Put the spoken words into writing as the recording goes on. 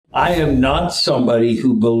I am not somebody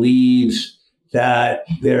who believes that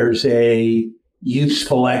there's a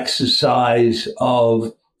useful exercise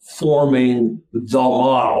of forming the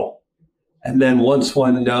model. And then once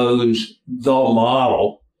one knows the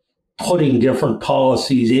model, putting different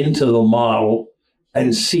policies into the model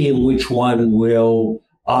and seeing which one will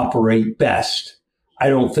operate best. I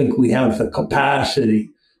don't think we have the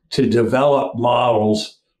capacity to develop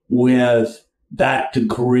models with that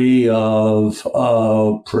degree of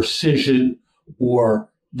precision or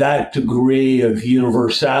that degree of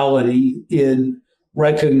universality in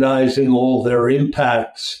recognizing all their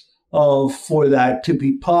impacts for that to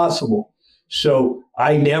be possible. So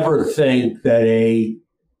I never think that a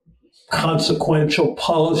consequential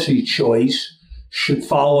policy choice should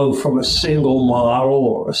follow from a single model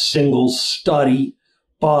or a single study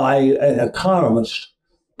by an economist.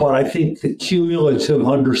 But I think the cumulative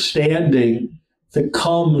understanding that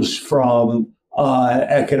comes from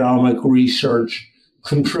economic research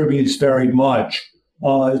contributes very much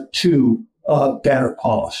to better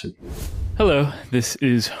policy. Hello, this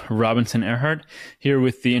is Robinson Earhart here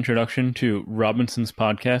with the introduction to Robinson's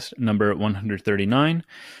podcast number 139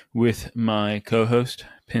 with my co-host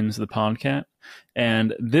Pins the Podcat.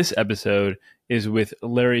 And this episode is with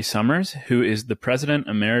Larry Summers, who is the president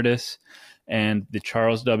emeritus and the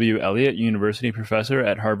Charles W. Eliot University professor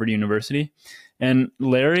at Harvard University. And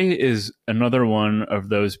Larry is another one of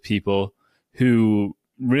those people who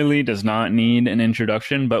really does not need an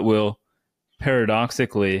introduction, but will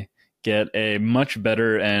paradoxically get a much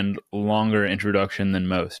better and longer introduction than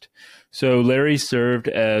most. So Larry served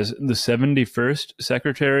as the 71st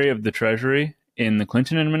Secretary of the Treasury in the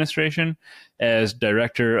Clinton administration, as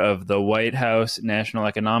director of the White House National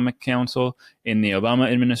Economic Council in the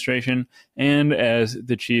Obama administration, and as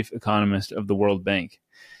the chief economist of the World Bank.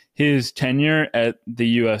 His tenure at the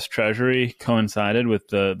U.S. Treasury coincided with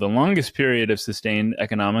the longest period of sustained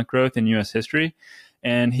economic growth in U.S. history,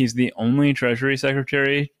 and he's the only Treasury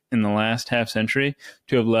Secretary in the last half century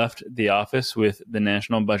to have left the office with the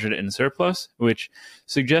national budget in surplus, which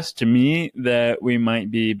suggests to me that we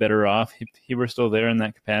might be better off if he were still there in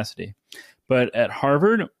that capacity. But at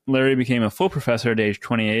Harvard, Larry became a full professor at age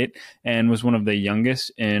 28 and was one of the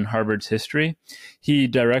youngest in Harvard's history. He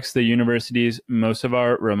directs the university's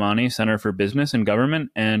Mossavar Rahmani Center for Business and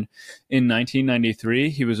Government, and in 1993,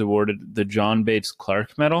 he was awarded the John Bates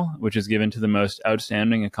Clark Medal, which is given to the most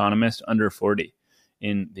outstanding economist under 40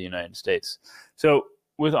 in the United States. So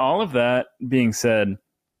with all of that being said,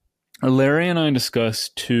 Larry and I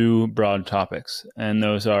discussed two broad topics, and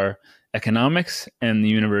those are economics and the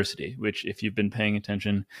university, which if you've been paying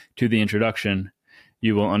attention to the introduction,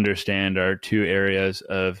 you will understand are two areas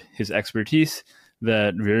of his expertise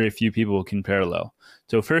that very few people can parallel.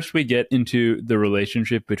 So first we get into the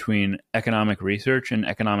relationship between economic research and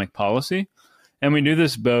economic policy, and we do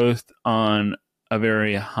this both on a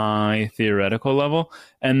very high theoretical level,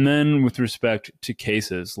 and then with respect to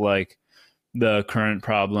cases like the current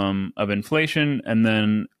problem of inflation, and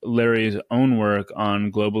then Larry's own work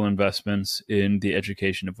on global investments in the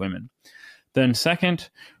education of women. Then second,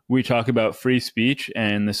 we talk about free speech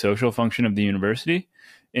and the social function of the university,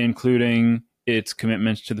 including its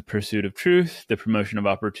commitments to the pursuit of truth, the promotion of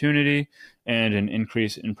opportunity, and an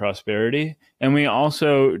increase in prosperity. And we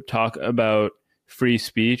also talk about free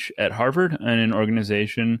speech at Harvard, and an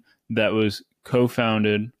organization that was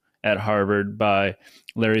co-founded at Harvard by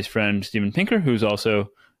Larry's friend Steven Pinker, who's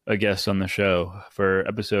also a guest on the show for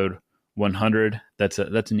episode 100. That's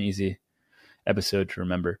an easy episode to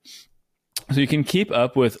remember. So you can keep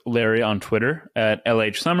up with Larry on Twitter at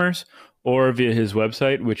LHSummers or via his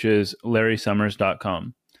website, which is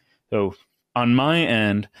larrysummers.com. So on my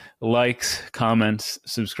end, likes, comments,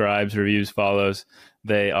 subscribes, reviews, follows,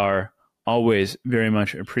 they are always very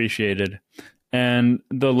much appreciated. And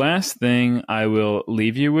the last thing I will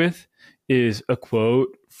leave you with is a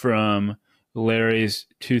quote from Larry's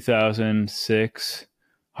 2006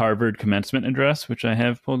 Harvard commencement address, which I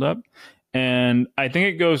have pulled up. And I think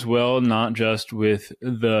it goes well not just with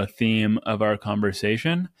the theme of our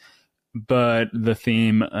conversation, but the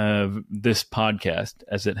theme of this podcast,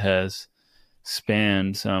 as it has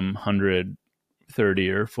spanned some 130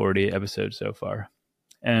 or 40 episodes so far.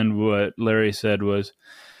 And what Larry said was,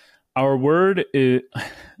 Our world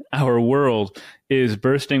is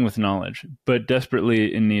bursting with knowledge, but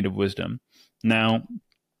desperately in need of wisdom. Now,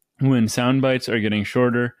 when sound bites are getting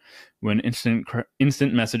shorter, when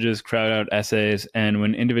instant messages crowd out essays, and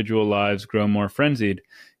when individual lives grow more frenzied,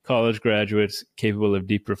 college graduates capable of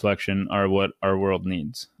deep reflection are what our world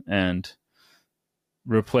needs. And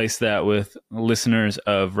replace that with listeners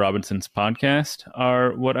of Robinson's podcast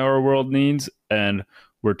are what our world needs, and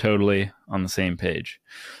we're totally on the same page.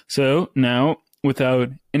 So now, without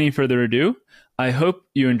any further ado, I hope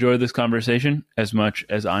you enjoyed this conversation as much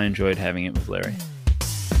as I enjoyed having it with Larry.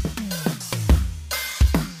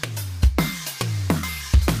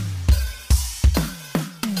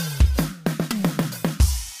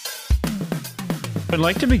 I'd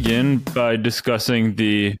like to begin by discussing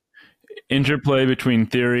the interplay between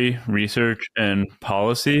theory, research, and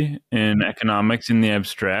policy in economics in the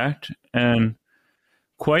abstract. And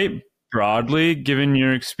quite broadly, given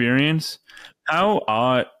your experience, how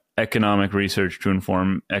ought economic research to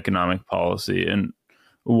inform economic policy? And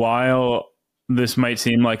while this might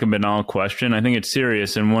seem like a banal question, I think it's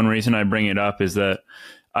serious. And one reason I bring it up is that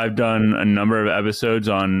I've done a number of episodes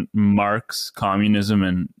on Marx, communism,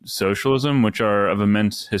 and socialism, which are of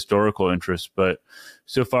immense historical interest. But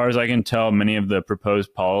so far as I can tell, many of the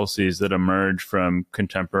proposed policies that emerge from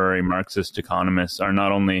contemporary Marxist economists are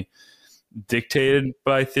not only dictated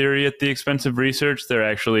by theory at the expense of research, they're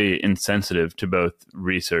actually insensitive to both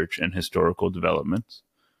research and historical developments.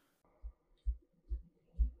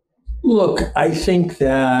 Look, I think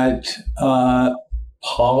that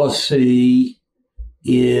policy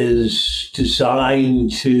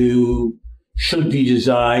should be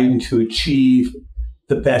designed to achieve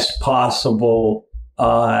the best possible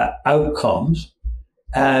outcomes,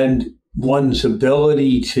 and one's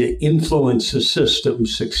ability to influence the system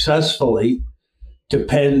successfully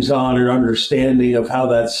depends on an understanding of how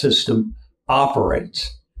that system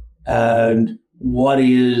operates and what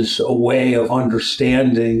is a way of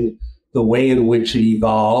understanding the way in which it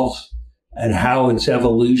evolves and how its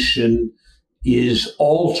evolution is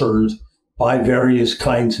altered by various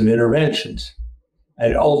kinds of interventions.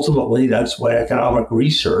 And ultimately, that's what economic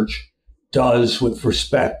research does with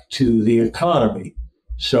respect to the economy.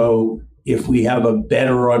 So if we have a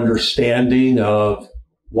better understanding of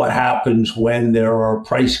what happens when there are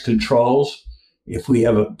price controls, if we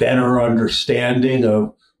have a better understanding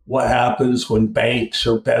of what happens when banks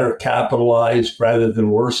are better capitalized rather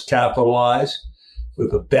than worse capitalized,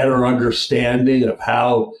 with a better understanding of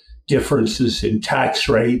how differences in tax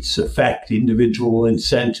rates affect individual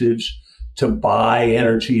incentives to buy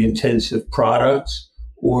energy-intensive products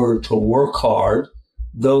or to work hard,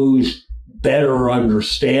 those better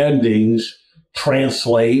understandings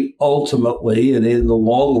translate ultimately and in the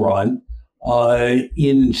long run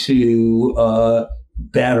into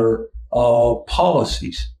better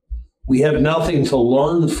policies. We have nothing to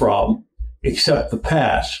learn from except the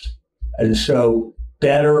past. And so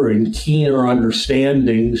better and keener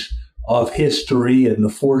understandings of history and the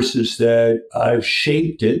forces that have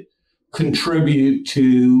shaped it contribute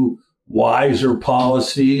to wiser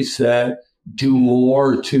policies that do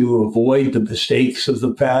more to avoid the mistakes of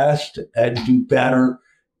the past and do better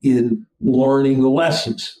in learning the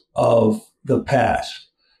lessons of the past.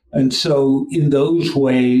 And so in those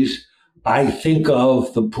ways, I think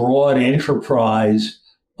of the broad enterprise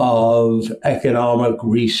of economic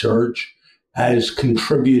research as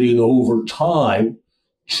contributing over time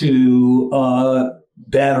to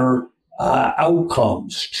better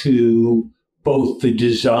outcomes, to both the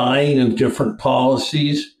design of different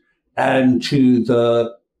policies and to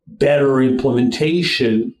the better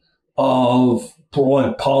implementation of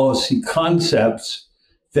broad policy concepts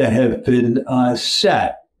that have been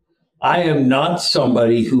set. I am not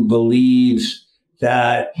somebody who believes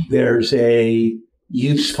that there's a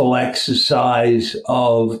useful exercise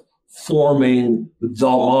of forming the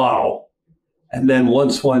model. And then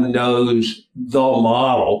once one knows the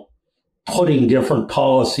model, putting different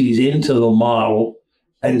policies into the model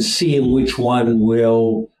and seeing which one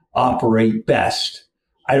will operate best.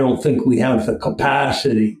 I don't think we have the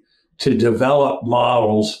capacity to develop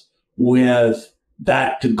models with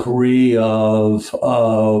that degree of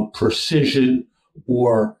precision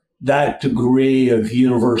or that degree of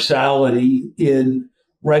universality in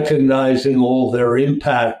recognizing all their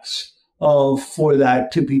impacts for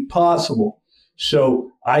that to be possible.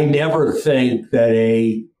 So I never think that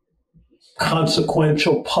a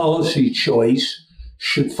consequential policy choice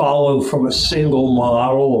should follow from a single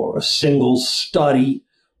model or a single study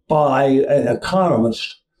by an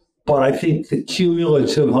economist. But I think the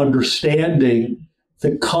cumulative understanding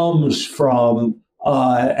that comes from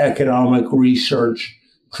economic research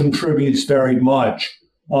contributes very much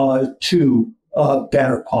to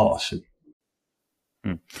better policy.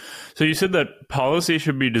 So you said that policy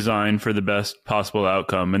should be designed for the best possible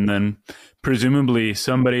outcome, and then presumably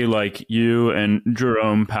somebody like you and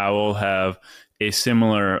Jerome Powell have a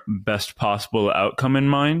similar best possible outcome in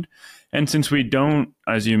mind. And since we don't,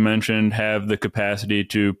 as you mentioned, have the capacity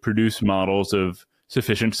to produce models of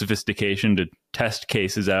sufficient sophistication to test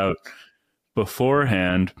cases out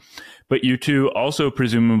beforehand, but you two also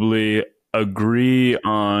presumably agree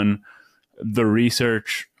on the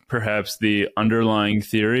research, perhaps the underlying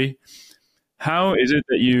theory. How is it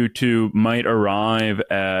that you two might arrive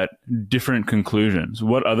at different conclusions?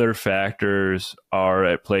 What other factors are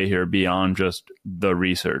at play here beyond just the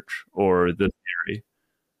research or the theory?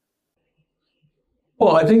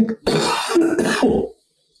 Well, I think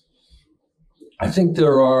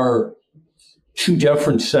there are two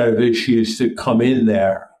different set of issues that come in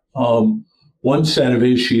there. One set of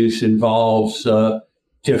issues involves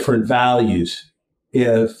different values.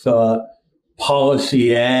 If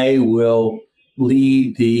policy A will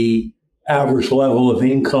lead the average level of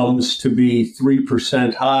incomes to be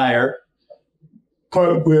 3% higher,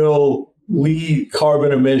 but will lead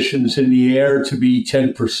carbon emissions in the air to be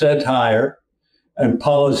 10% higher, and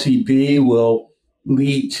policy B will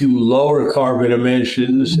lead to lower carbon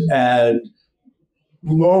emissions and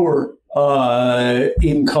lower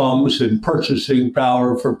incomes and purchasing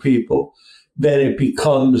power for people, then it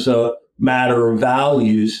becomes a matter of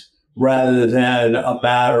values rather than a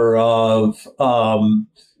matter of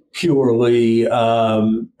purely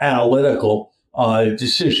analytical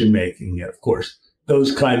decision making. Of course,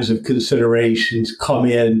 those kinds of considerations come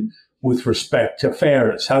in with respect to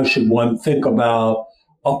fairness. How should one think about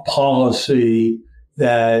a policy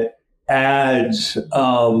that adds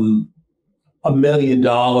 $1 million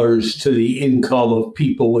to the income of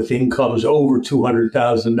people with incomes over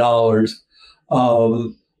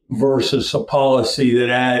 $200,000 versus a policy that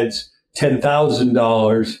adds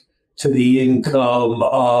 $10,000 to the income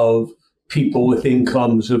of people with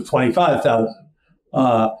incomes of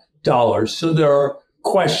 $25,000? So there are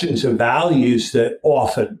questions of values that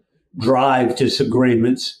often drive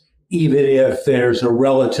disagreements, even if there's a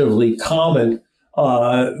relatively common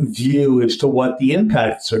view as to what the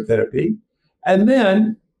impacts are going to be. And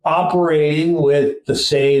then operating with the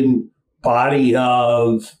same body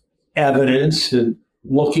of evidence and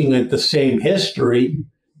looking at the same history,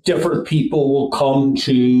 different people will come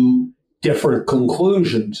to different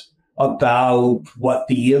conclusions about what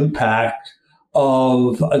the impact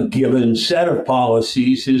of a given set of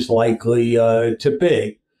policies is likely to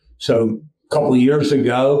be. So a couple of years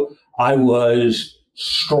ago, I was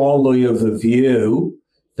strongly of the view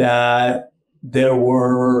that there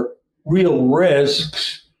were real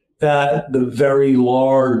risks that the very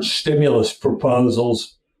large stimulus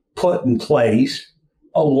proposals put in place,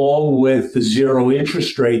 along with the zero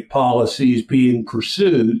interest rate policies being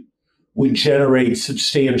pursued, would generate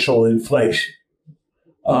substantial inflation.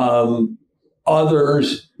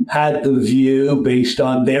 Others had the view, based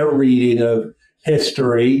on their reading of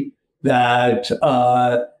history, that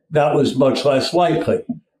that was much less likely,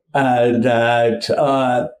 and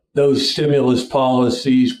that those stimulus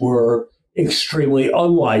policies were extremely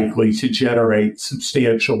unlikely to generate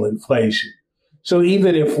substantial inflation. So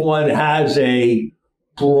even if one has a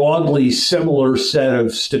broadly similar set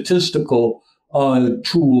of statistical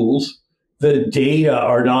tools, the data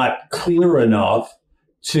are not clear enough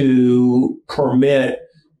to permit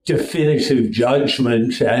definitive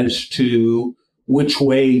judgment as to which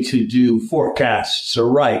way to do forecasts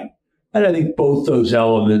are right. And I think both those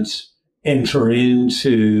elements enter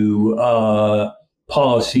into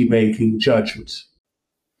policy-making judgments.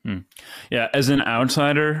 Yeah, as an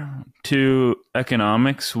outsider to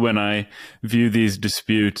economics, when I view these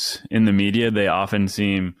disputes in the media, they often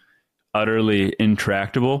seem utterly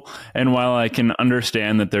intractable. And while I can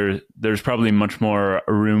understand that there's probably much more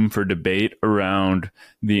room for debate around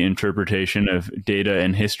the interpretation of data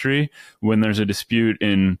and history, when there's a dispute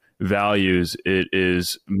in values, it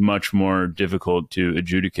is much more difficult to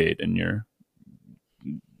adjudicate, and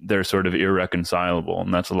they're sort of irreconcilable.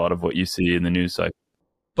 And that's a lot of what you see in the news cycle.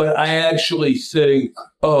 But I actually think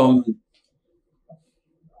a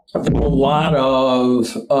lot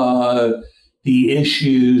of the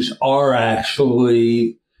issues are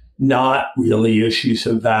actually not really issues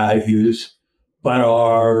of values, but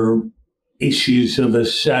are issues of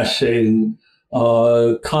assessing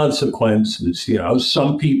consequences. You know,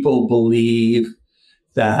 some people believe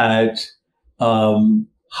that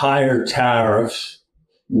higher tariffs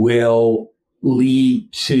will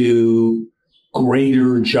lead to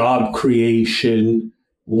greater job creation,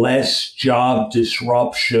 less job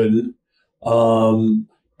disruption,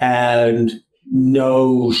 and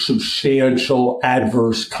no substantial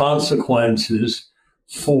adverse consequences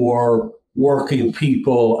for working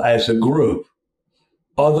people as a group.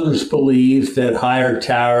 Others believe that higher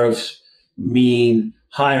tariffs mean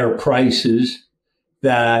higher prices,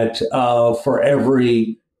 that for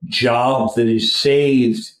every job that is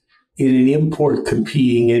saved in an import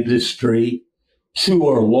competing industry, two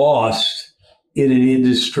are lost in an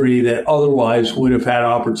industry that otherwise would have had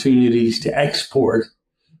opportunities to export,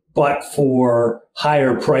 but for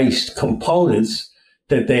higher priced components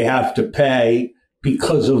that they have to pay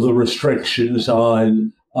because of the restrictions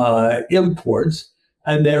on imports.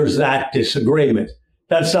 And there's that disagreement.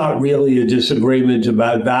 That's not really a disagreement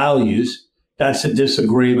about values. That's a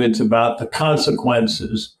disagreement about the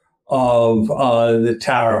consequences of the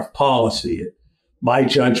tariff policy. My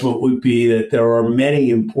judgment would be that there are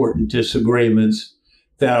many important disagreements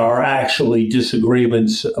that are actually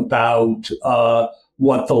disagreements about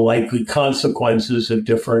what the likely consequences of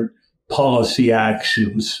different policy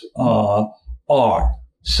actions are.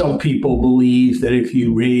 Some people believe that if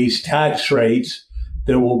you raise tax rates,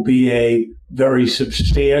 there will be a very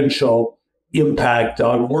substantial impact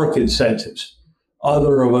on work incentives.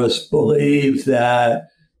 Other of us believe that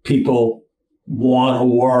people want to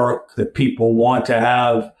work, that people want to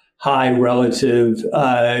have high relative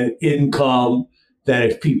income, that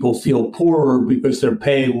if people feel poorer because they're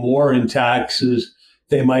paying more in taxes,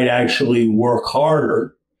 they might actually work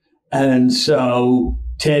harder. And so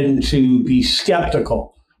tend to be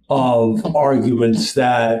skeptical of arguments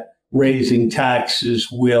that raising taxes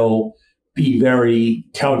will be very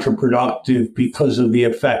counterproductive because of the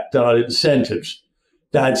effect on incentives.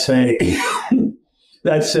 That's an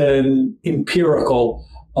empirical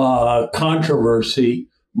controversy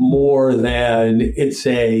more than it's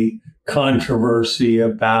a controversy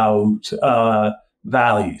about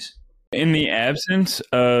values. In the absence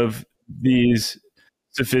of these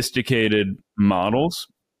sophisticated models,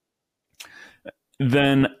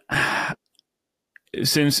 then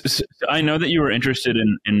since I know that you were interested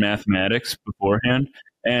in mathematics beforehand,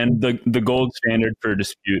 and the gold standard for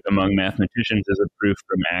dispute among mathematicians is a proof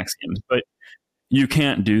from axioms, but you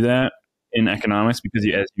can't do that in economics because,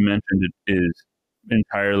 as you mentioned, it is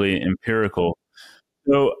entirely empirical.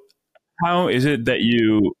 So how is it that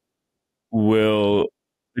you will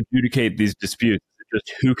adjudicate these disputes? Is it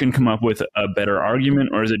just who can come up with a better argument,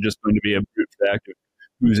 or is it just going to be a brute fact of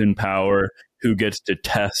who's in power, who gets to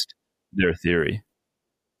test their theory?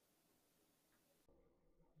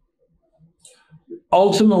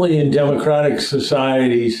 Ultimately, in democratic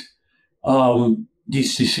societies,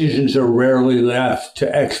 these decisions are rarely left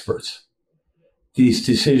to experts. These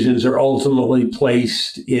decisions are ultimately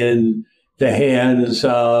placed in the hands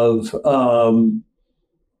of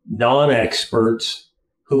non-experts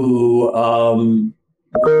who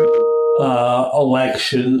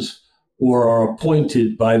elections or are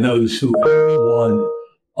appointed by those who have won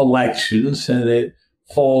elections, and it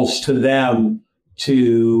falls to them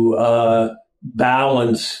to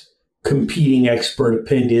balance competing expert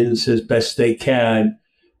opinions as best they can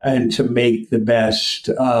and to make the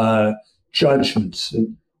best judgments.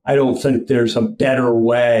 And I don't think there's a better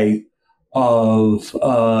way of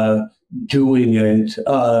doing it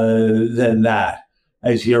than that.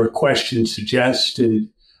 As your question suggested,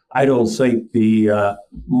 I don't think the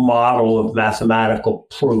model of mathematical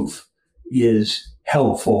proof is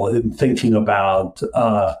helpful in thinking about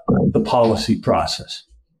the policy process.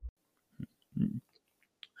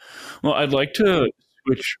 Well, I'd like to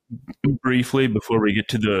switch briefly before we get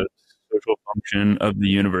to the social function of the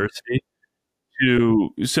university to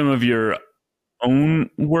some of your own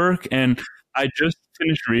work. And I just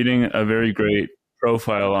finished reading a very great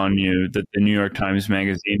profile on you that the New York Times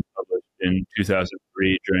Magazine published in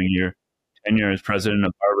 2003 during your tenure as president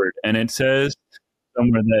of Harvard. And it says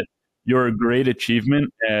somewhere that your great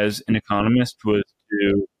achievement as an economist was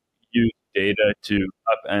to use data to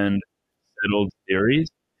upend settled theories.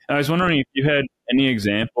 I was wondering if you had any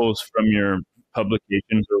examples from your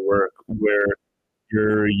publications or work where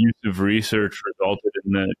your use of research resulted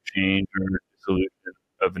in the change or dissolution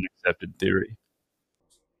of an accepted theory.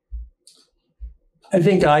 I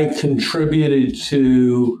think I contributed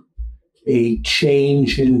to a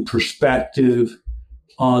change in perspective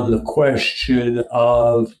on the question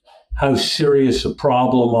of how serious a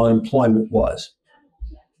problem unemployment was.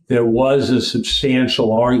 There was a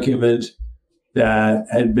substantial argument that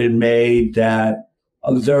had been made that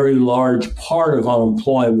a very large part of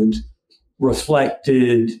unemployment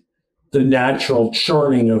reflected the natural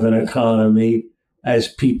churning of an economy as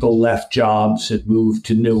people left jobs and moved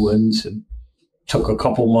to new ones and took a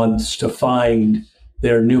couple months to find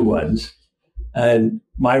their new ones. And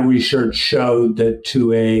my research showed that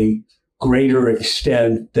to a greater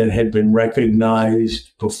extent than had been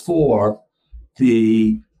recognized before,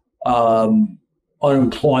 the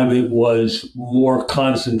unemployment was more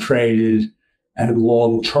concentrated and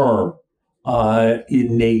long-term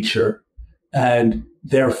in nature, and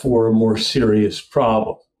therefore a more serious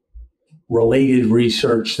problem. Related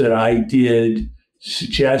research that I did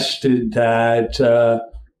suggested that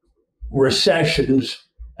recessions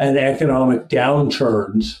and economic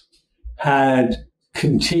downturns had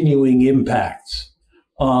continuing impacts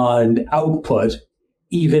on output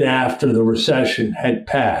even after the recession had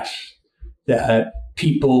passed, that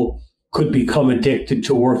people could become addicted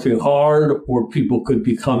to working hard, or people could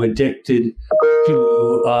become addicted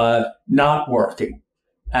to not working.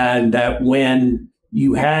 And that when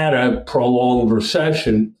you had a prolonged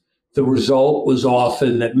recession, the result was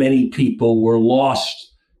often that many people were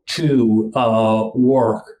lost to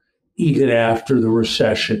work even after the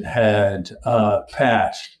recession had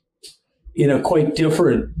passed. In a quite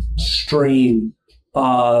different stream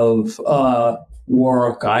of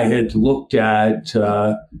work, I had looked at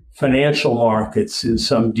financial markets in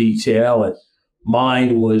some detail, and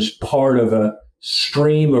mine was part of a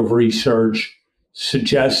stream of research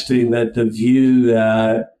suggesting that the view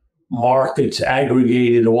that markets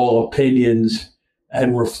aggregated all opinions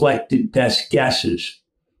and reflected best guesses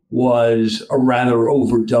was a rather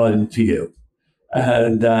overdone view,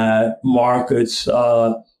 and that markets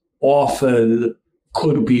often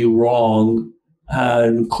could be wrong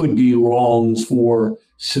and could be wrong for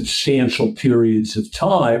substantial periods of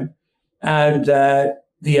time, and that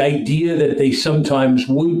the idea that they sometimes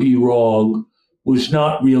would be wrong was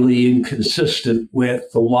not really inconsistent with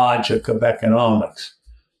the logic of economics.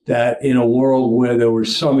 That in a world where there were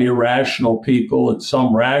some irrational people and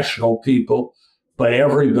some rational people, but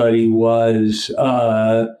everybody was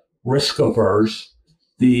risk averse,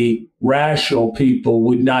 the rational people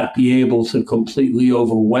would not be able to completely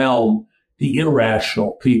overwhelm the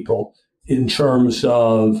irrational people in terms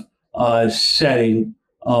of setting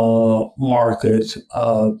market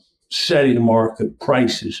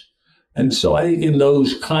prices. And so I think in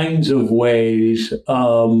those kinds of ways,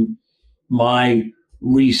 my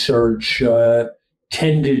research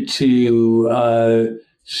tended to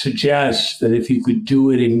suggest that if you could do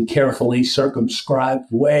it in carefully circumscribed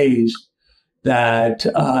ways, that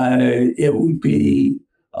it would be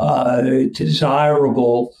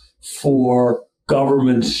desirable for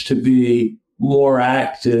governments to be more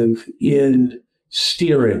active in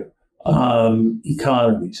steering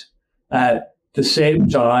economies. At the same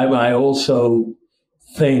time, I also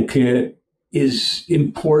think it is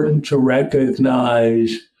important to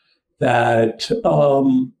recognize that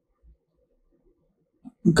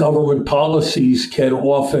government policies can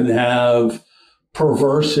often have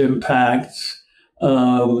perverse impacts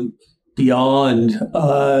beyond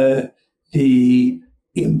the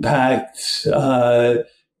impacts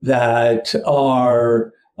that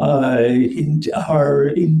are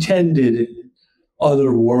intended in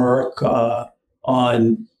other work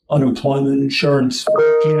on unemployment insurance,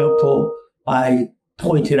 for example. I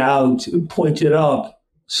pointed up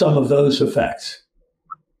some of those effects.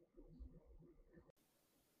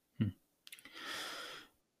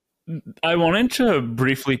 I wanted to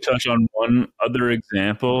briefly touch on one other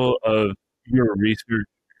example of your research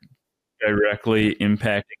directly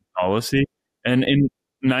impacting policy. And in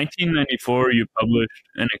 1994, you published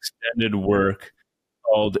an extended work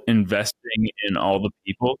called Investing in All the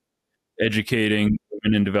People, educating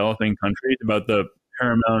women in developing countries about the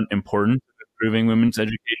paramount importance of improving women's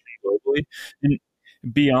education globally. And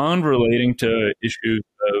beyond relating to issues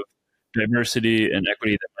of diversity and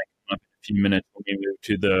equity that might come up in a few minutes when we move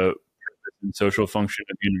to the purpose and social function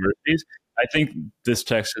of universities, I think this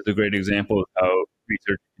text is a great example of how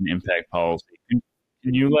research can impact policy.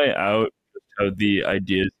 Can you lay out how the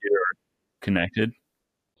ideas here are connected?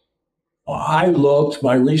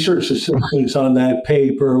 My research assistance on that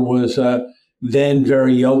paper was a then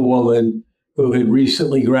very young woman who had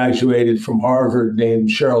recently graduated from Harvard named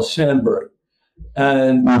Sheryl Sandberg.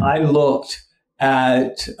 And I looked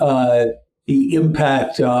at the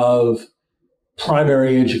impact of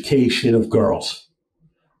primary education of girls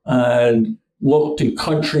and looked at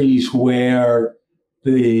countries where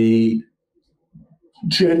the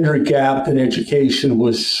gender gap in education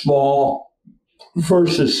was small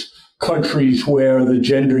versus countries where the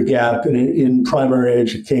gender gap in primary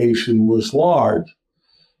education was large.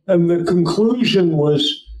 And the conclusion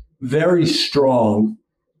was very strong,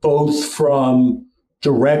 both from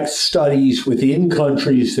direct studies within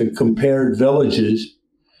countries that compared villages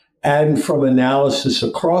and from analysis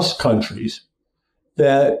across countries,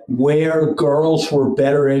 that where girls were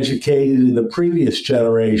better educated in the previous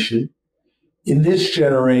generation, in this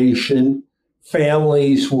generation,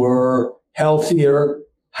 families were healthier,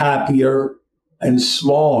 happier, and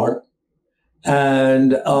smaller,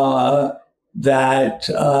 and that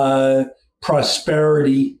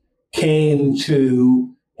prosperity came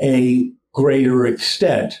to a greater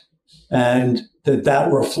extent. And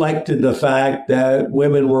that reflected the fact that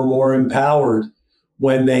women were more empowered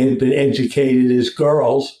when they had been educated as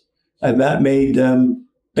girls, and that made them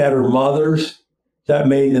better mothers, that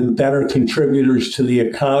made them better contributors to the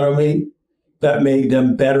economy, that made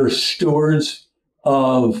them better stewards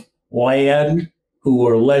of land, who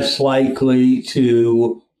were less likely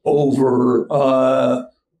to over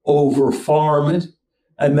farm it,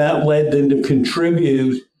 and that led them to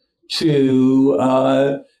contribute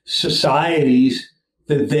to societies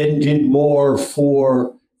that then did more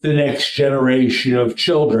for the next generation of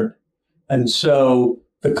children. And so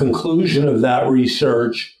the conclusion of that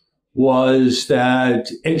research was that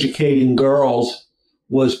educating girls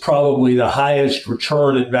was probably the highest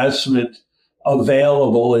return investment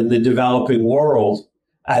available in the developing world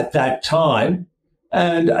at that time.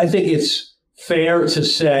 And I think it's fair to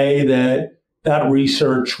say that that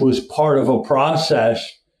research was part of a process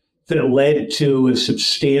that led to a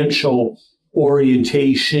substantial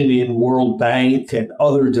orientation in World Bank and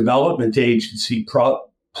other development agency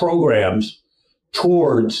programs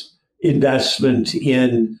towards investment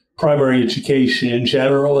in primary education in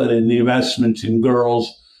general and in the investment in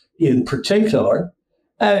girls in particular.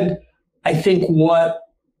 And I think what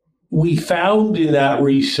we found in that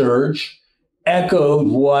research echoed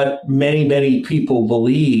what many, many people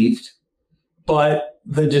believed, but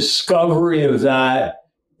the discovery of that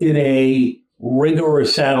in a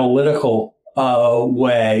rigorous analytical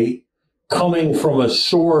way, coming from a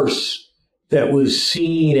source that was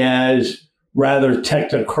seen as rather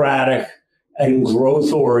technocratic and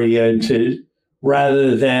growth-oriented,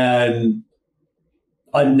 rather than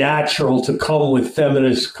unnatural to come with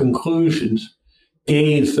feminist conclusions,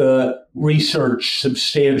 gave the research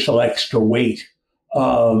substantial extra weight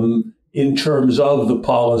in terms of the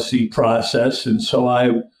policy process. And so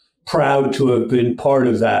I'm proud to have been part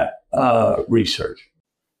of that research.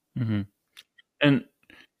 Mm-hmm. And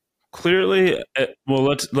clearly, well,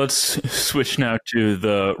 let's switch now to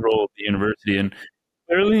the role of the university. And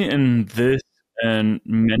clearly in this and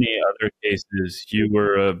many other cases, you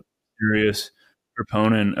were a serious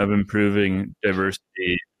proponent of improving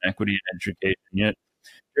diversity, equity, and education. Yet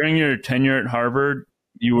during your tenure at Harvard,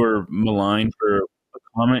 you were maligned for a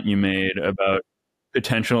comment you made about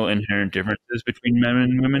potential inherent differences between men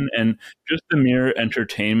and women, and just the mere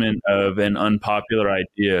entertainment of an unpopular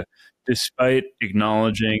idea, despite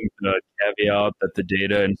acknowledging the caveat that the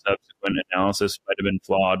data and subsequent analysis might have been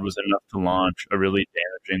flawed, was enough to launch a really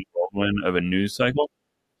damaging whirlwind of a news cycle.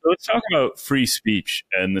 So let's talk about free speech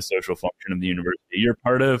and the social function of the university. You're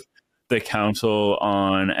part of the Council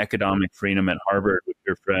on Economic Freedom at Harvard with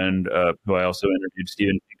your friend, who I also interviewed,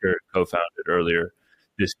 Steven Pinker, co-founded earlier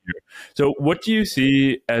this year. So what do you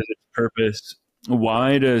see as its purpose?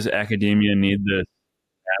 Why does academia need this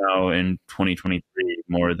now in 2023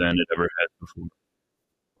 more than it ever has before?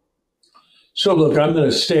 So look, I'm going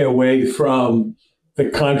to stay away from the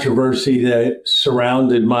controversy that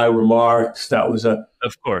surrounded my remarks. That was a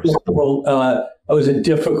difficult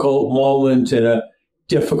moment and a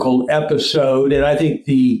difficult episode. And I think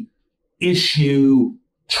the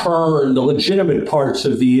legitimate parts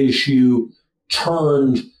of the issue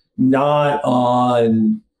turned not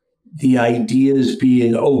on the ideas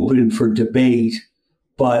being open for debate,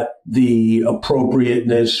 but the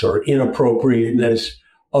appropriateness or inappropriateness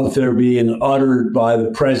of their being uttered by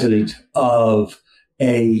the president of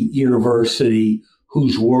a university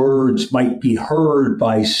whose words might be heard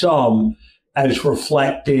by some as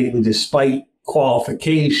reflecting, despite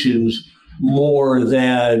qualifications, more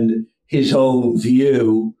than his own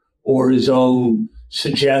view or his own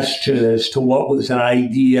suggestion as to what was an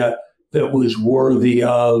idea that was worthy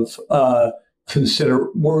of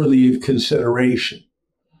consideration.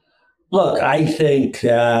 Look, I think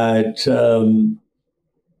that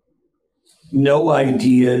no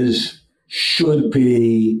ideas should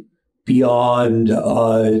be beyond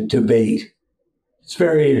debate. It's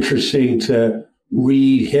very interesting to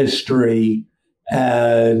read history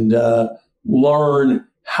and learn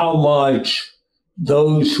how much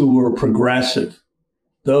those who were progressive,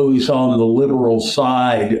 those on the liberal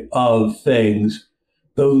side of things,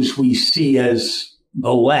 those we see as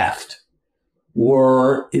the left,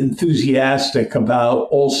 were enthusiastic about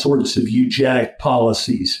all sorts of eugenic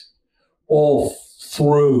policies all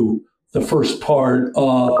through the first part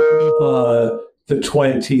of the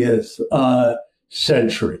 20th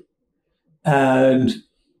century. And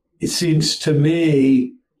it seems to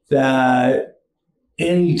me that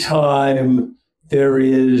anytime there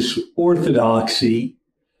is orthodoxy,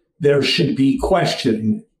 there should be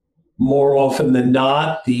questioning. More often than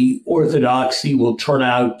not, the orthodoxy will turn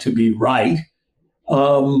out to be right,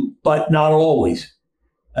 but not always.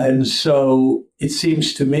 And so it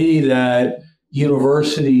seems to me that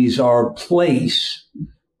universities are places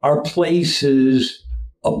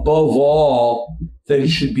above all that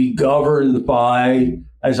should be governed by,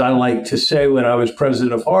 as I like to say when I was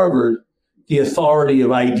president of Harvard, the authority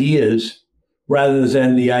of ideas rather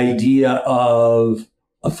than the idea of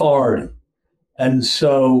authority. And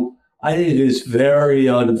so I think it's very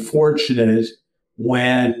unfortunate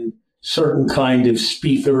when certain kind of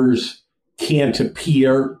speakers can't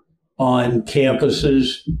appear on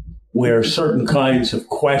campuses, where certain kinds of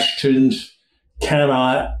questions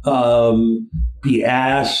cannot be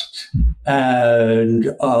asked and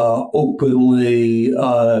openly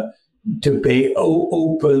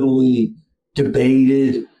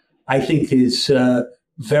debated. I think it's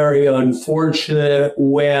very unfortunate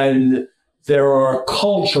when there are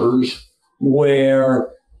cultures where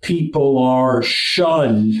people are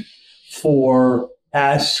shunned for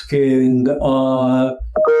asking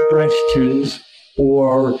questions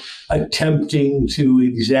or attempting to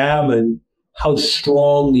examine how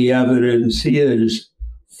strong the evidence is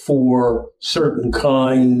for certain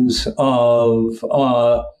kinds of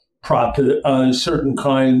propositions.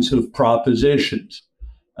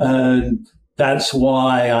 And that's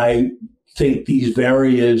why I think these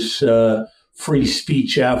various free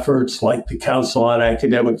speech efforts, like the Council on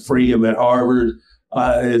Academic Freedom at Harvard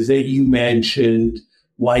that you mentioned,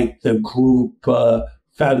 like the group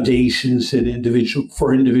Foundations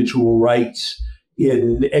for Individual Rights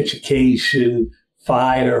in Education,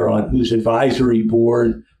 FIDER, on whose advisory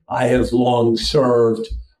board I have long served,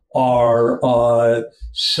 are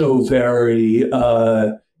so very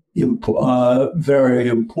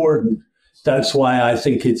important. That's why I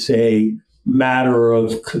think it's a matter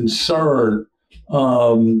of concern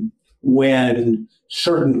when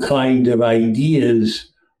certain kind of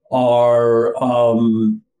ideas are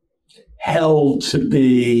held to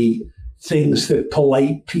be things that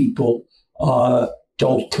polite people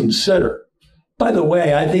don't consider. By the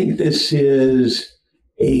way, I think this is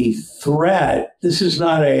a threat. This is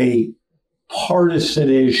not a partisan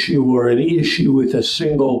issue or an issue with a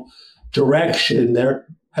single direction. There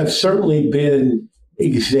have certainly been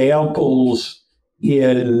examples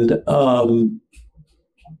in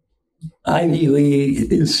Ivy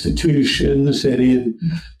League institutions and in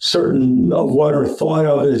certain of what are thought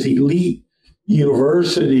of as elite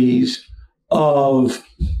universities of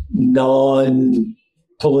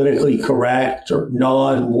non-politically correct or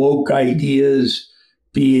non-woke ideas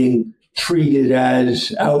being treated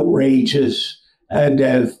as outrageous and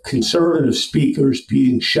of conservative speakers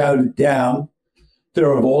being shouted down.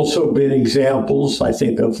 There have also been examples, I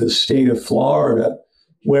think, of the state of Florida,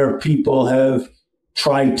 where people have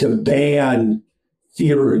tried to ban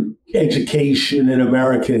theater education in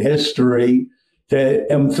American history that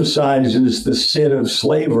emphasizes the sin of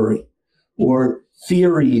slavery, or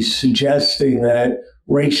theories suggesting that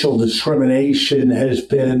racial discrimination has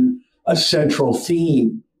been a central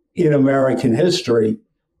theme in American history.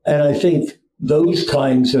 And I think those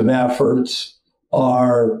kinds of efforts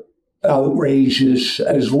are outrageous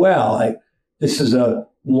as well. This is a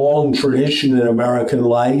long tradition in American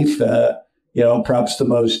life. Perhaps the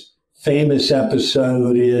most famous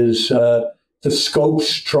episode is the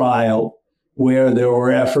Scopes trial, where there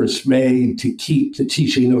were efforts made to keep the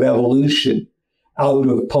teaching of evolution out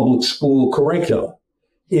of public school curricula,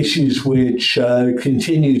 issues which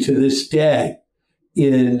continue to this day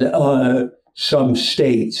in some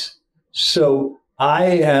states. So I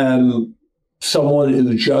am someone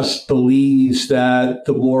who just believes that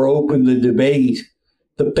the more open the debate,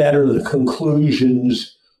 the better the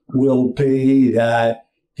conclusions will be, that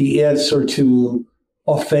the answer to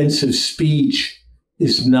offensive speech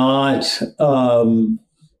is not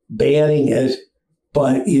banning it,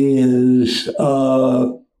 but is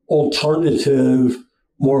alternative,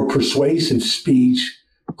 more persuasive speech,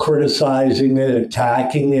 criticizing it,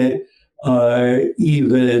 attacking it,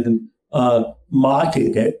 even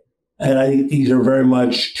mocking it. And I think these are very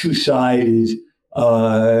much two-sided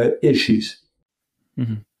issues.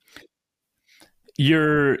 Mm-hmm.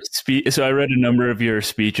 Your speech. So I read a number of your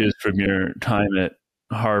speeches from your time at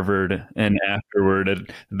Harvard and afterward,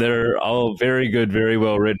 and they're all very good, very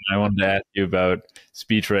well written. I wanted to ask you about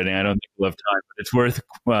speech writing. I don't think we'll have time, but it's worth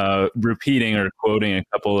repeating or quoting a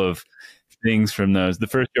couple of things from those. The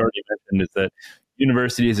first you already mentioned is that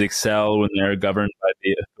universities excel when they're governed by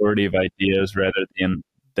the authority of ideas rather than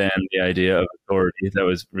the idea of authority. That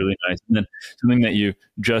was really nice. And then something that you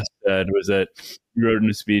just said was that you wrote in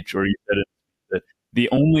a speech, or you said it, that the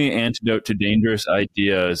only antidote to dangerous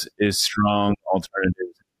ideas is strong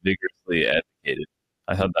alternatives vigorously advocated.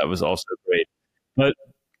 I thought that was also great. But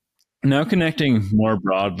Now, connecting more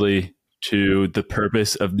broadly to the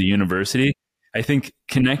purpose of the university, I think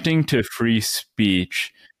connecting to free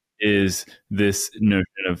speech is this notion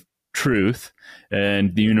of truth,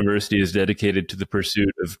 and the university is dedicated to the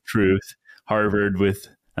pursuit of truth. Harvard, with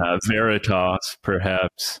Veritas,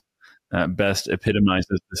 perhaps best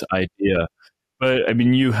epitomizes this idea. But I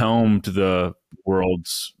mean, you helmed the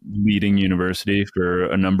world's leading university for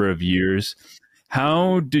a number of years.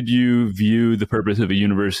 How did you view the purpose of a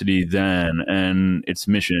university then and its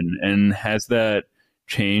mission? And has that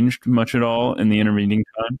changed much at all in the intervening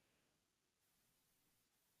time?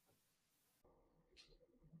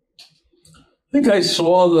 I think I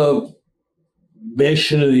saw the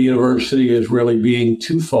mission of the university as really being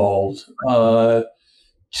twofold,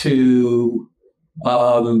 to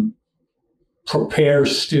um, prepare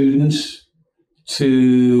students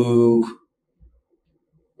to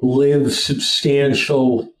live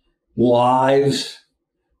substantial lives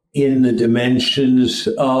in the dimensions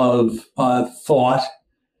of thought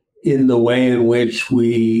in the way in which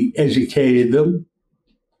we educated them,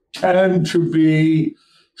 and to be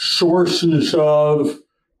sources of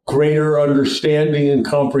greater understanding and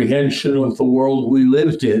comprehension of the world we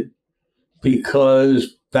lived in,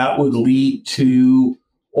 because that would lead to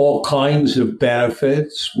all kinds of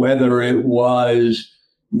benefits, whether it was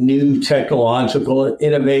new technological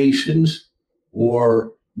innovations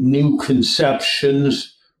or new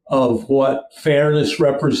conceptions of what fairness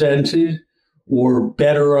represented, or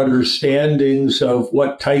better understandings of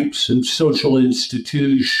what types of social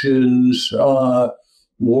institutions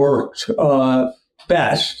worked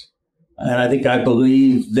best. And I think I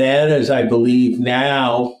believe then, as I believe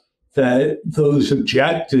now, that those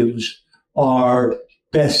objectives are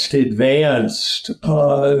best advanced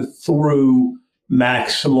through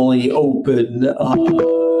maximally open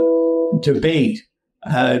debate.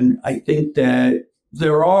 And I think that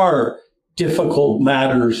there are difficult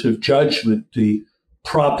matters of judgment. The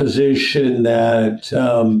proposition that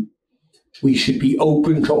we should be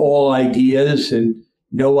open to all ideas and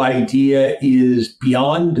no idea is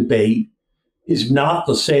beyond debate is not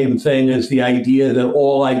the same thing as the idea that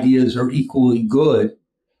all ideas are equally good,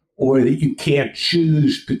 or that you can't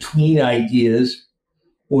choose between ideas,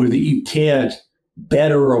 or that you can't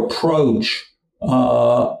better approach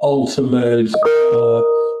ultimate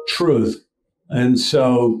truth. And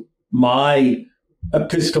so my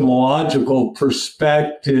epistemological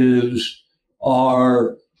perspectives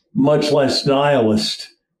are much less nihilist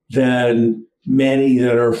than many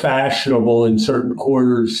that are fashionable in certain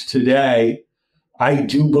quarters today. I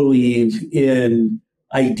do believe in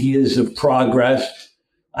ideas of progress.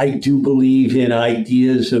 I do believe in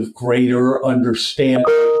ideas of greater understanding.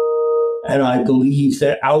 And I believe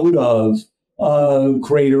that out of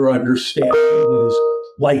greater understanding is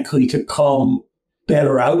likely to come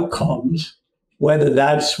better outcomes, whether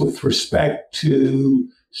that's with respect to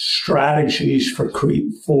strategies for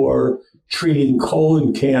treating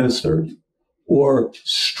colon cancer, or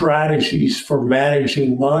strategies for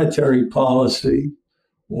managing monetary policy,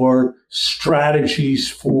 or strategies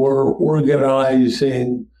for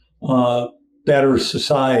organizing better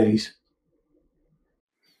societies.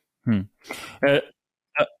 Uh,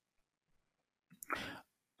 uh,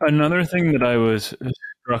 Another thing that I was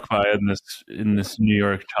struck by in this New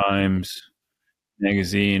York Times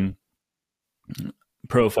magazine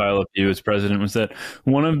profile of you as president was that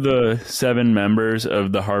one of the 7 members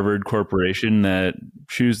of the Harvard Corporation that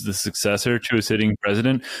choose the successor to a sitting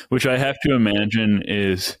president, which I have to imagine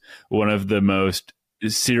is one of the most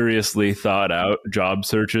seriously thought out job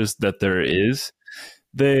searches that there is.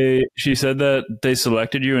 She said that they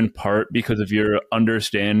selected you in part because of your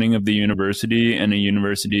understanding of the university and a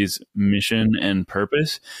university's mission and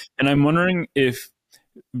purpose. And I'm wondering if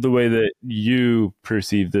the way that you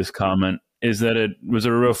perceive this comment is that it was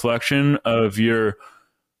a reflection of your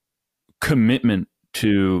commitment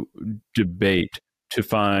to debate, to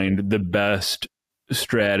find the best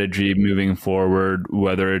strategy moving forward,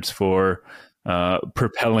 whether it's for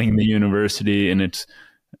propelling the university in its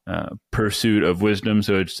pursuit of wisdom,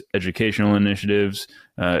 so it's educational initiatives,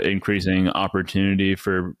 increasing opportunity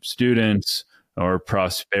for students, or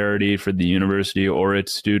prosperity for the university or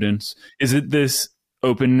its students. Is it this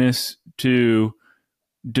openness to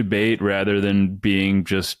debate rather than being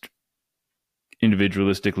just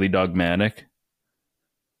individualistically dogmatic?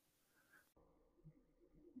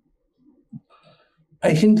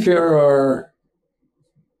 I think there are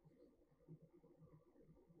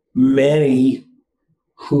many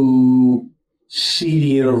who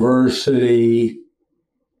see the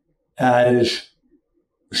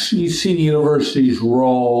university's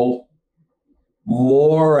role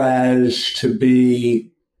more as to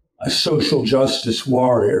be a social justice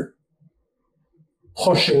warrior,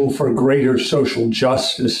 pushing for greater social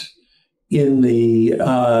justice in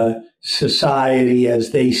the society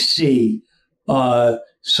as they see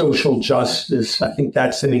social justice. I think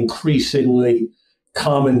that's an increasingly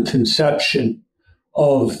common conception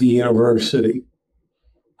of the university.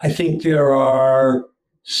 I think there are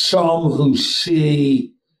some who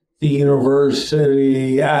see the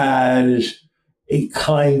university as a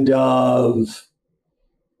kind of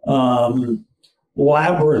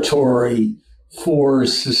laboratory for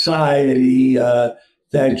society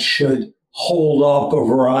that should hold up a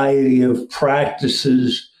variety of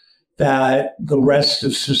practices that the rest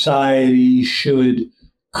of society should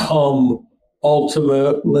come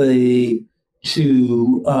ultimately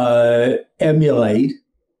to emulate.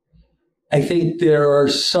 I think there are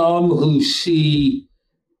some who see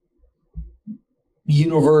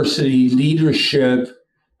university leadership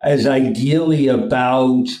as ideally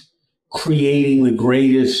about creating the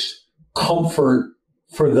greatest comfort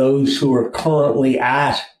for those who are currently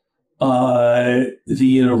at the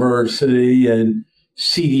university, and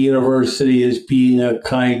see the university as being a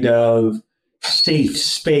kind of safe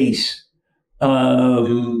space for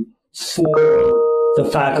the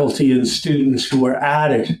faculty and students who are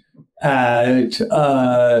at it at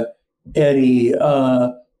any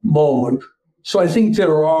moment. So I think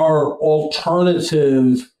there are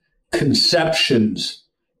alternative conceptions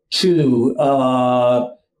to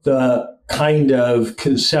the kind of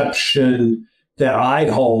conception that I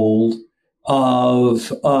hold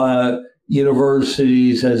of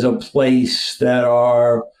universities as a place that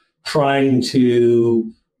are trying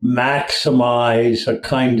to maximize a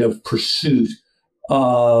kind of pursuit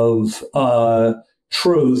of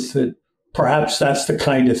truth. That perhaps that's the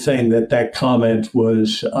kind of thing that comment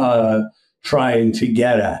was trying to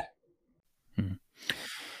get at.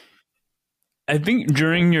 I think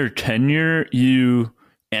during your tenure, you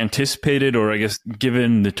anticipated, or I guess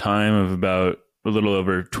given the time of about a little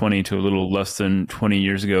over 20 to a little less than 20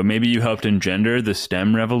 years ago, maybe you helped engender the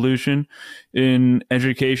STEM revolution in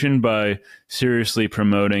education by seriously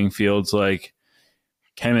promoting fields like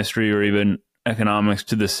chemistry or even economics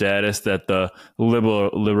to the status that the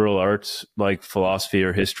liberal arts like philosophy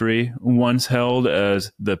or history once held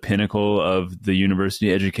as the pinnacle of the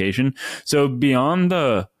university education. So beyond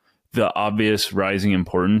the obvious rising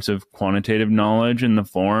importance of quantitative knowledge in the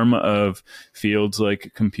form of fields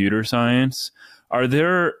like computer science, are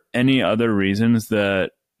there any other reasons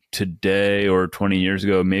that today or 20 years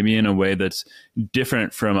ago, maybe in a way that's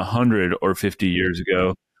different from 100 or 50 years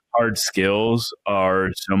ago, hard skills are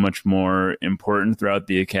so much more important throughout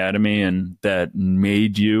the academy, and that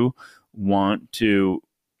made you want to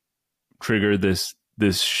trigger this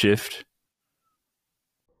shift?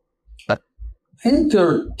 I think there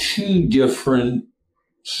are two different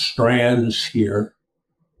strands here.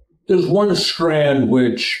 There's one strand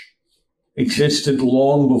which existed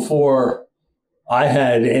long before I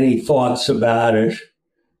had any thoughts about it,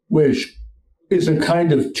 which is a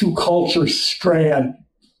kind of two-culture strand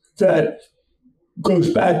that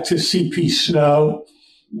goes back to C.P. Snow,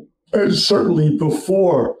 and certainly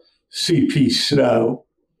before C.P. Snow,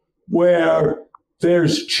 where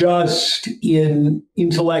there's just in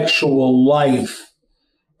intellectual life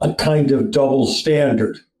a kind of double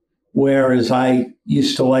standard, where, as I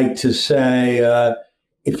used to like to say,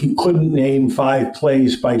 if you couldn't name 5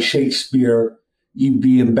 plays by Shakespeare, you'd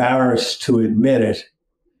be embarrassed to admit it.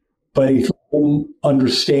 But if you don't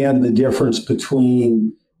understand the difference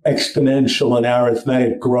between exponential and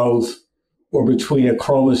arithmetic growth, or between a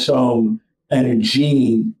chromosome and a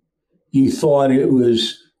gene, you thought it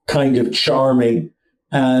was kind of charming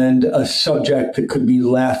and a subject that could be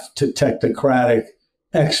left to technocratic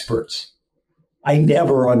experts. I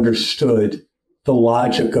never understood the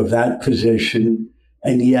logic of that position,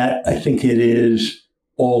 and yet I think it is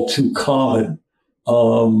all too common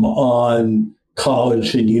on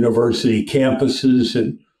college and university campuses,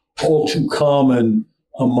 and all too common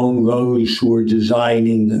among those who are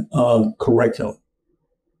designing curriculum.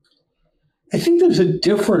 I think there's a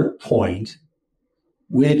different point,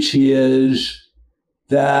 which is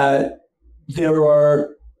that there are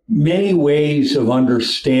many ways of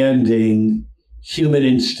understanding human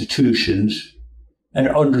institutions and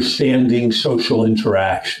understanding social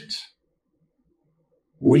interactions.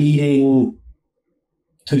 Reading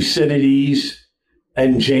Thucydides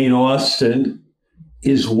and Jane Austen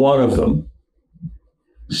is one of them.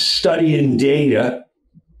 Studying data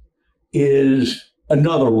is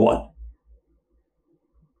another one.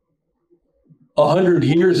 100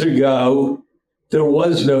 years ago, there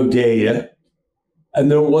was no data, and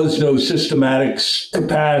there was no systematic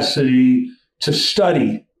capacity to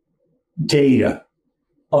study data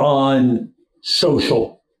on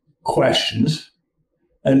social questions.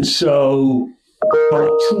 And so our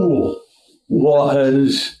tool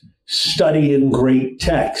was studying great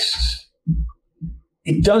texts.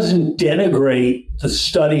 It doesn't denigrate the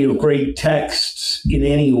study of great texts in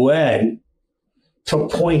any way to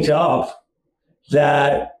point out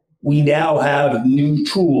that we now have new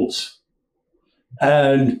tools.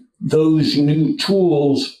 And those new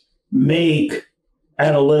tools make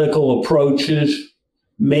analytical approaches,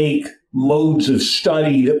 make modes of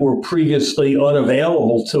study that were previously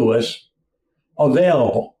unavailable to us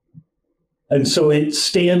available. And so it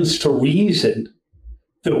stands to reason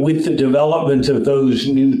that with the development of those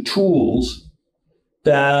new tools,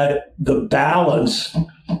 that the balance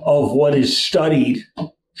of what is studied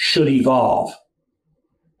should evolve.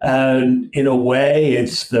 And in a way,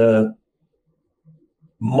 it's the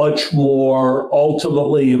much more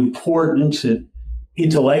ultimately important and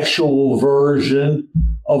intellectual version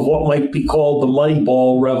of what might be called the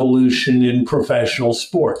Moneyball revolution in professional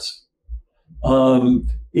sports.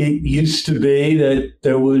 It used to be that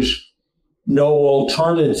there was no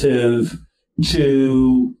alternative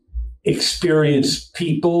to experienced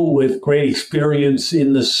people with great experience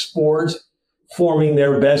in the sport forming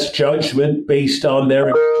their best judgment based on their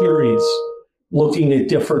experience, looking at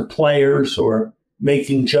different players or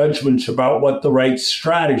making judgments about what the right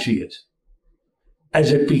strategy is.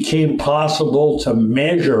 As it became possible to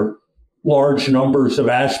measure large numbers of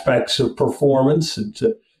aspects of performance and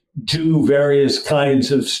to do various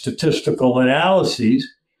kinds of statistical analyses,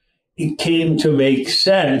 it came to make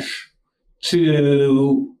sense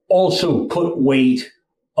to also put weight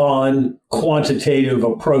on quantitative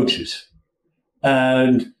approaches.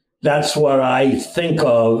 And that's what I think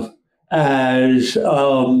of as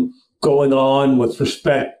going on with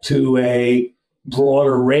respect to a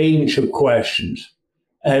broader range of questions.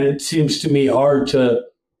 And it seems to me hard to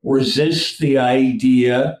resist the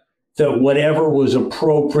idea that whatever was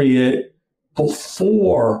appropriate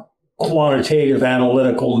before quantitative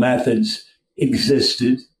analytical methods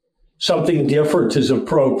existed, something different is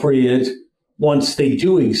appropriate once they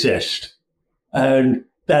do exist. And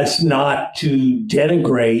that's not to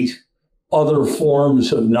denigrate other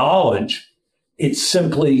forms of knowledge. It's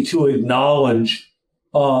simply to acknowledge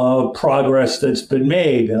progress that's been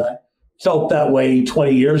made. And I felt that way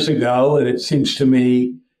 20 years ago, and it seems to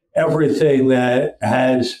me everything that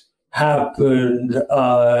has happened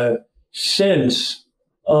since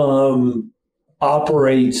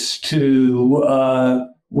operates to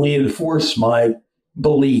reinforce my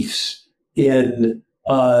beliefs in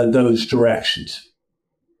those directions.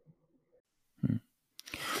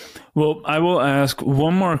 Well, I will ask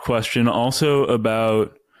one more question also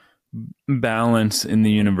about balance in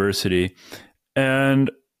the university. And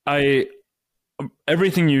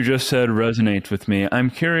everything you just said resonates with me. I'm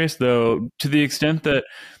curious, though, to the extent that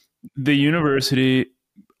the university,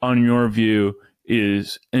 on your view,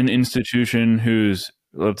 is an institution whose,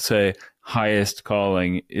 let's say, highest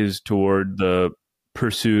calling is toward the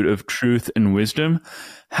pursuit of truth and wisdom.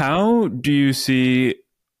 How do you see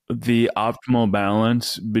the optimal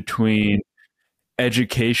balance between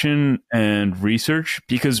education and research?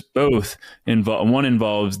 Because both one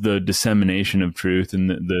involves the dissemination of truth and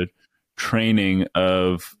the training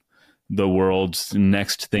of the world's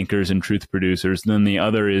next thinkers and truth producers. And then the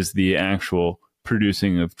other is the actual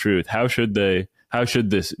producing of truth. How should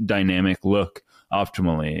this dynamic look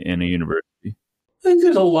optimally in a university? I think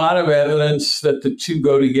there's a lot of evidence that the two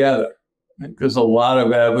go together. I think there's a lot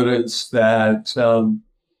of evidence that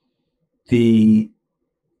the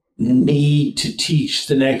need to teach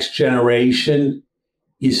the next generation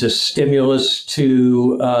is a stimulus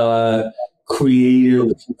to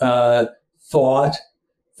creative thought,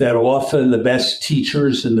 that often the best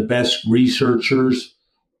teachers and the best researchers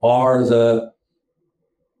are the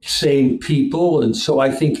same people. And so I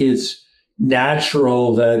think it's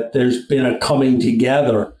natural that there's been a coming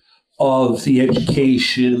together of the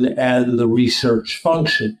education and the research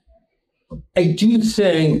function. I do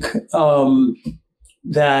think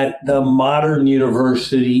that the modern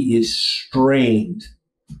university is strained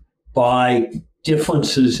by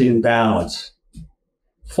differences in balance.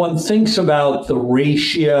 If one thinks about the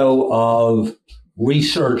ratio of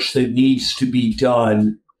research that needs to be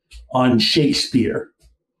done on Shakespeare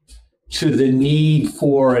to the need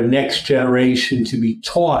for a next generation to be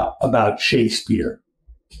taught about Shakespeare,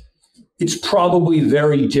 it's probably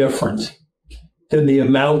very different than the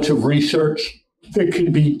amount of research that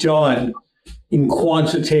can be done in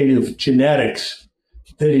quantitative genetics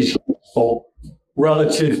that is useful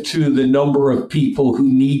relative to the number of people who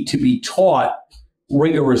need to be taught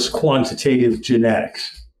rigorous quantitative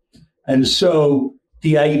genetics. And so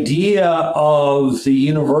the idea of the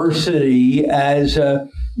university as a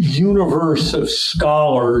universe of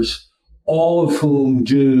scholars, all of whom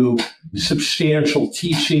do substantial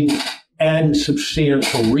teaching and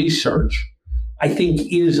substantial research, I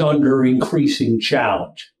think is under increasing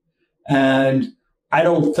challenge. And I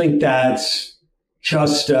don't think that's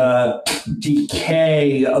just a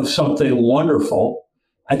decay of something wonderful.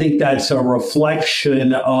 I think that's a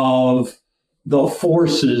reflection of the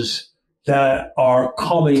forces that are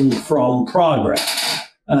coming from progress.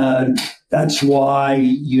 And that's why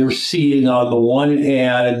you're seeing, on the one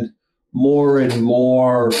hand, more and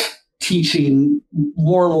more teaching,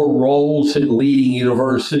 more and more roles in leading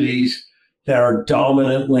universities that are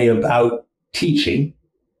dominantly about teaching.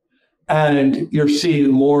 And you're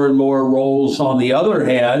seeing more and more roles on the other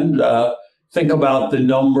hand. Think about the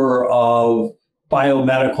number of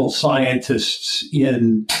biomedical scientists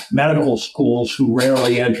in medical schools who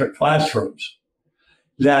rarely enter classrooms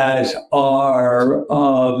that are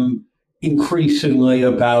increasingly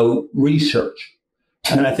about research.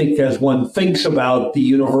 And I think as one thinks about the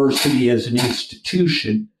university as an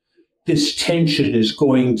institution, this tension is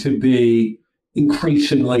going to be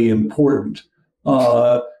increasingly important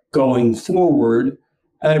going forward.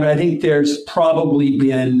 And I think there's probably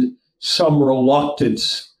been some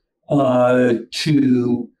reluctance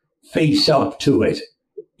to face up to it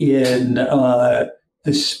in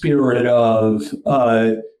the spirit of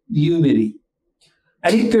unity.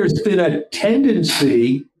 I think there's been a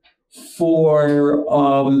tendency for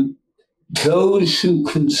those who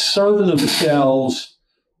concern themselves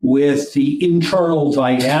with the internal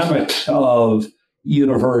dynamics of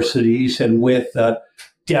universities and with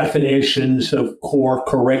definitions of core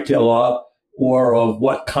curricula or of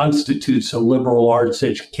what constitutes a liberal arts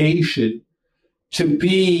education to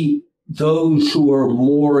be those who are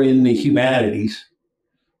more in the humanities,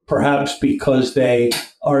 perhaps because they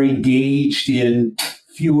are engaged in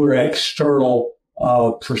fewer external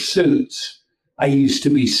pursuits. I used to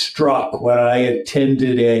be struck when I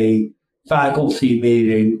attended a faculty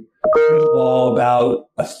meeting. All about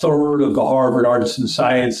a third of the Harvard Arts and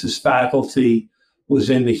Sciences faculty was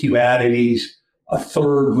in the humanities, a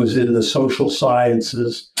third was in the social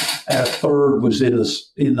sciences, and a third was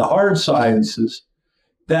in the hard sciences.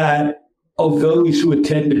 That of those who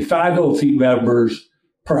attended, faculty members,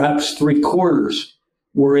 perhaps 3/4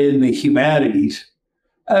 were in the humanities.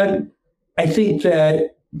 And I think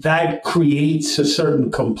that creates a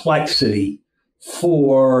certain complexity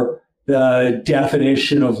for the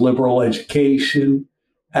definition of liberal education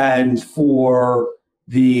and for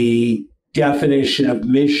the definition of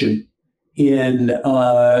mission in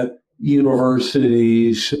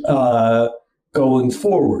universities going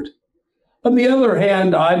forward. On the other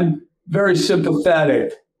hand, I'm very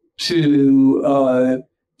sympathetic to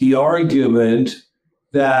the argument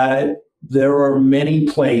that there are many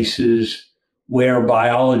places where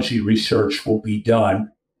biology research will be done.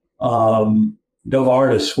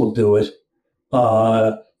 Novartis will do it.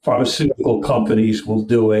 Pharmaceutical companies will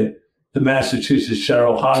do it. The Massachusetts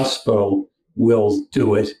General Hospital will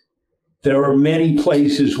do it. There are many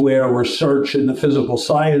places where research in the physical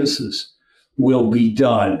sciences will be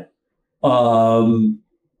done. All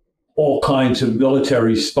kinds of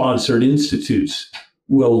military-sponsored institutes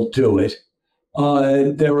will do it.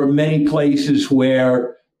 There are many places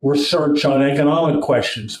where research on economic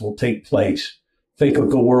questions will take place. Think of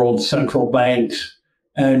the world central banks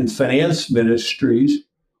and finance ministries,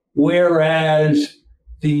 whereas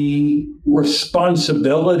the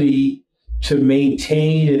responsibility to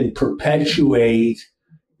maintain and perpetuate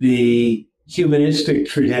the humanistic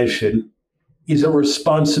tradition is a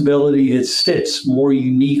responsibility that sits more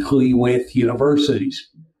uniquely with universities.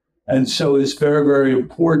 And so it's very, very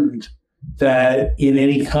important that in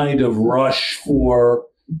any kind of rush for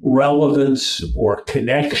relevance or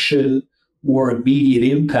connection or immediate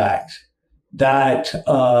impact, that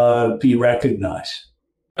be recognized.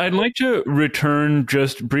 I'd like to return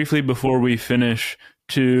just briefly before we finish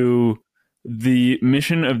to the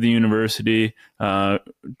mission of the university,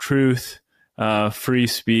 truth, free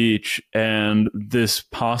speech, and this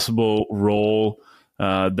possible role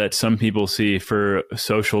that some people see for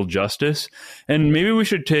social justice. And maybe we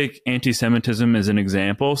should take anti-Semitism as an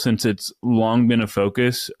example, since it's long been a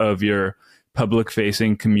focus of your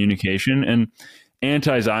public-facing communication. And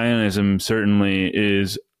anti-Zionism certainly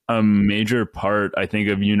is a major part, I think,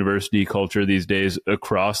 of university culture these days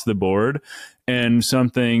across the board, and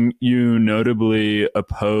something you notably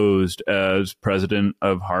opposed as president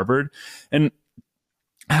of Harvard. And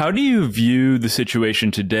How do you view the situation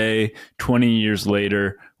today, 20 years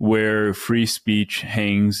later, where free speech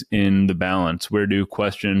hangs in the balance? Where do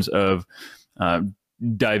questions of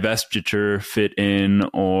divestiture fit in,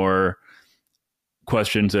 or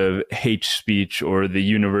questions of hate speech, or the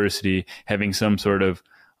university having some sort of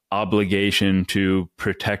obligation to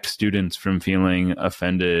protect students from feeling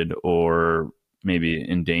offended or maybe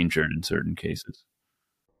endangered in certain cases?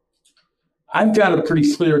 I've got a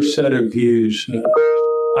pretty clear set of views.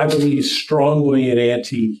 I believe strongly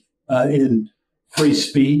in free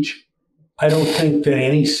speech. I don't think that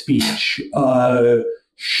any speech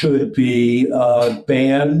should be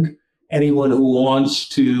banned. Anyone who wants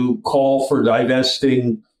to call for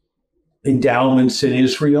divesting endowments in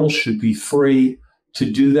Israel should be free to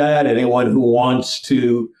do that. Anyone who wants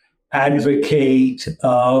to advocate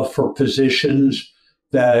for positions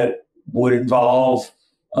that would involve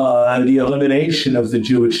the elimination of the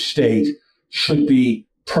Jewish state should be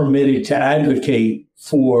permitted to advocate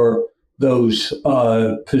for those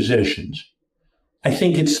positions. I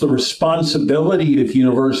think it's the responsibility of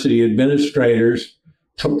university administrators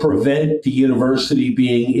to prevent the university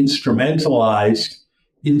being instrumentalized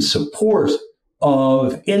in support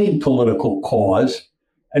of any political cause,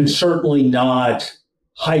 and certainly not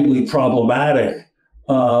highly problematic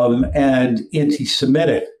and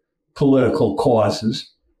anti-Semitic political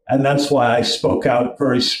causes. And that's why I spoke out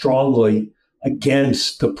very strongly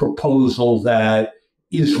against the proposal that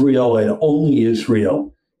Israel and only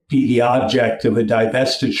Israel be the object of a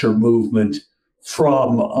divestiture movement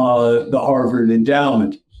from the Harvard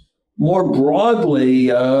endowment. More broadly,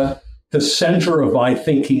 the center of my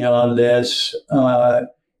thinking on this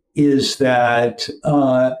is that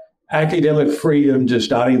academic freedom does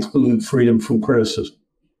not include freedom from criticism.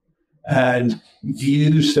 And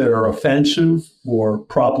views that are offensive or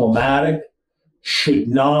problematic should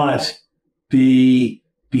not be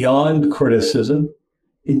beyond criticism.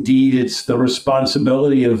 Indeed, it's the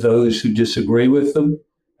responsibility of those who disagree with them,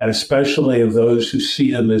 and especially of those who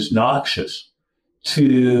see them as noxious,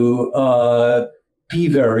 to be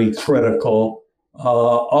very critical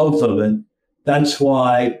of them. And that's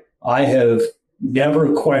why I have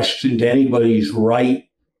never questioned anybody's right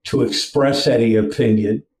to express any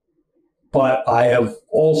opinion, but I have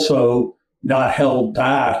also not held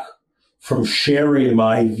back from sharing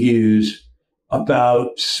my views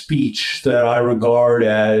about speech that I regard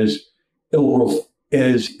as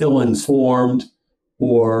ill-informed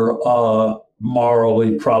or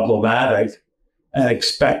morally problematic, and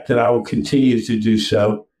expect that I will continue to do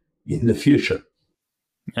so in the future.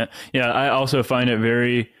 Yeah, I also find it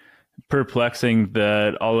very perplexing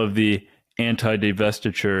that all of the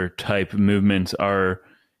anti-divestiture type movements are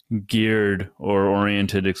geared or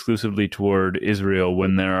oriented exclusively toward Israel,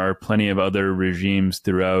 when there are plenty of other regimes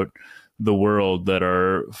throughout the world that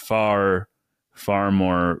are far, far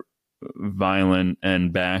more violent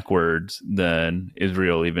and backwards than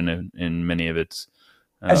Israel, even in many of its.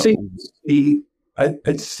 I think as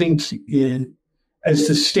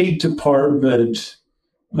the State Department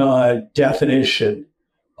definition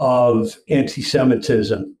of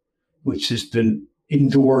anti-Semitism, which has been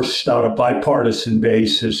endorsed on a bipartisan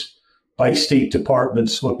basis by state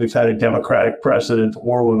departments when we've had a Democratic president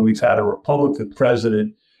or when we've had a Republican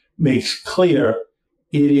president, makes clear,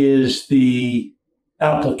 it is the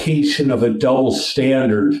application of a double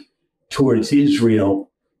standard towards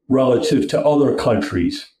Israel relative to other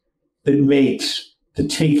countries that makes the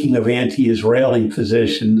taking of anti-Israeli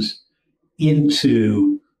positions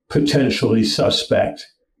into potentially suspect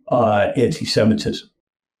anti-Semitism.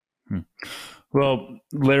 Well,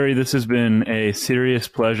 Larry, this has been a serious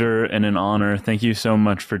pleasure and an honor. Thank you so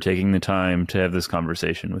much for taking the time to have this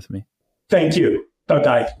conversation with me. Thank you.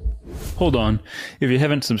 Bye-bye. Hold on. If you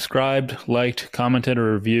haven't subscribed, liked, commented,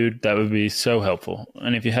 or reviewed, that would be so helpful.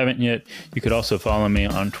 And if you haven't yet, you could also follow me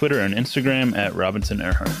on Twitter and Instagram at Robinson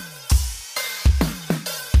Earhart.